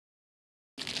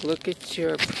Look at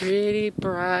your pretty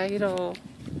bridle.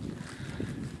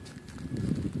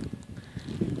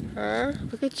 Huh?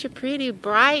 Look at your pretty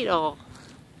bridle.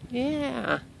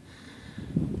 Yeah.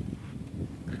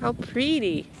 How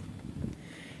pretty.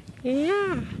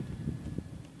 Yeah.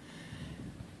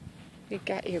 You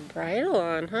got your bridle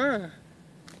on, huh?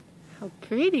 How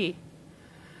pretty.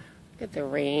 Look at the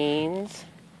reins.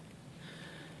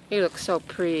 You look so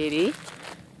pretty.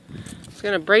 It's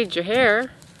gonna braid your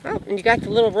hair. Oh, and you got the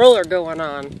little roller going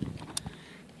on.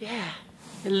 Yeah,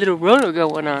 a little roller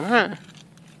going on, huh?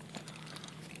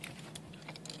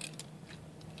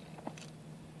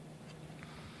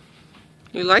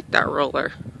 You like that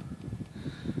roller.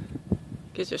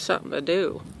 Gives you something to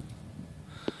do.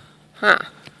 Huh?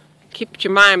 Keep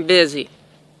your mind busy.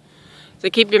 Does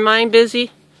it keep your mind busy?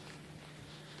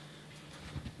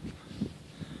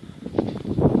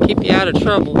 Keep you out of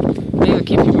trouble. Maybe it'll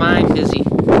keep your mind busy.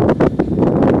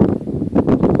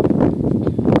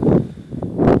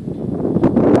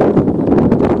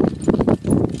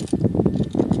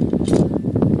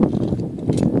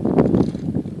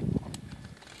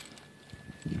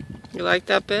 You like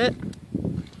that bit?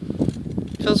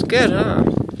 Feels good, huh?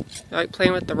 You like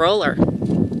playing with the roller.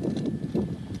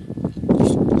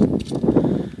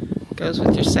 Goes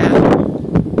with your saddle.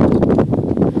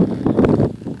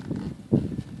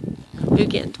 You're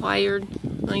getting tired.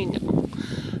 I know.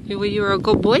 You were a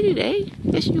good boy today.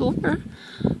 Yes, you were.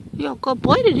 You're a good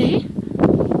boy today.